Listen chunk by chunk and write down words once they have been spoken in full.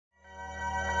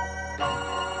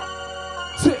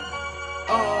Sit.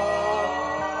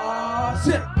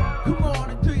 Sit. Come on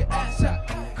and throw your ass out.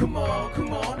 Come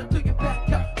on and throw your back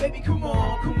out. Baby, come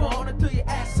on and throw your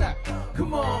ass out.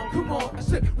 Come on. I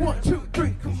said 1, 2,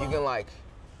 3. Come You on. can like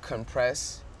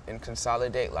compress and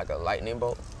consolidate like a lightning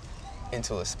bolt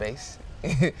into a space.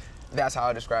 That's how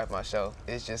I describe my show.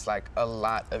 It's just like a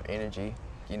lot of energy.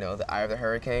 You know, the eye of the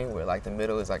hurricane, where like the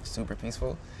middle is like super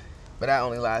peaceful, but that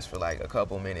only lasts for like a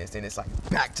couple minutes. Then it's like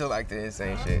back to like the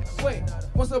insane shit. Wait,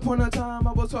 once upon a time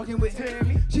I was talking with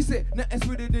Tammy. She said nothing's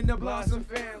sweeter than the Blossom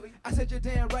family. I said you're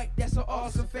damn right, that's an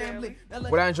awesome family.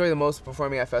 What I enjoy the most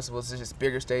performing at festivals is just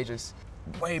bigger stages,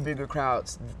 way bigger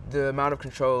crowds. The amount of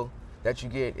control that you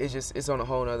get is just, it's on a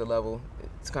whole nother level.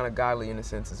 It's kind of godly in a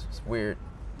sense. It's weird.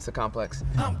 It's a complex.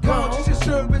 I'm gone, just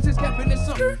insurance is capping this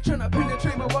song. Tryna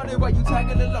penetrate my body while you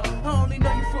tagging along. I only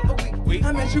know you for a week.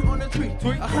 I met you on the tweet.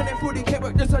 140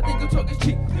 characters, I think you talking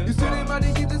cheap. You still in my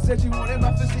DMs and said you wanted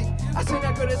my physique. I said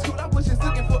that girl at school, I was just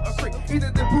looking for a freak.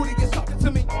 Either the booty is talking to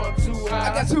me or I'm too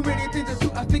high. I got too many things to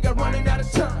do, I think I'm running out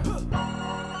of time.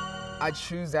 I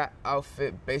choose that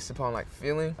outfit based upon like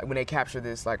feeling. Like when they capture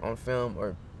this like on film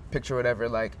or picture or whatever,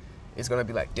 like it's gonna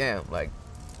be like, damn, like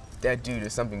that dude,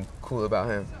 is something cool about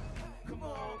him.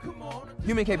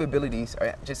 Human capabilities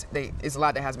are just, it's a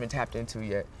lot that hasn't been tapped into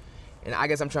yet. And I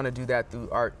guess I'm trying to do that through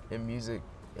art and music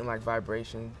and like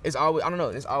vibration. It's always, I don't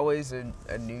know, there's always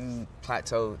a new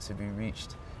plateau to be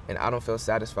reached. And I don't feel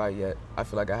satisfied yet. I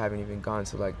feel like I haven't even gone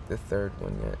to like the third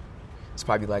one yet. It's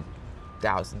probably like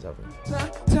thousands of them.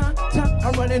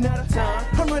 I'm running out of time.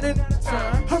 I'm running out of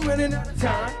time. I'm running out of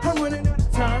time. I'm running out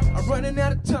of time. I'm running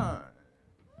out of time.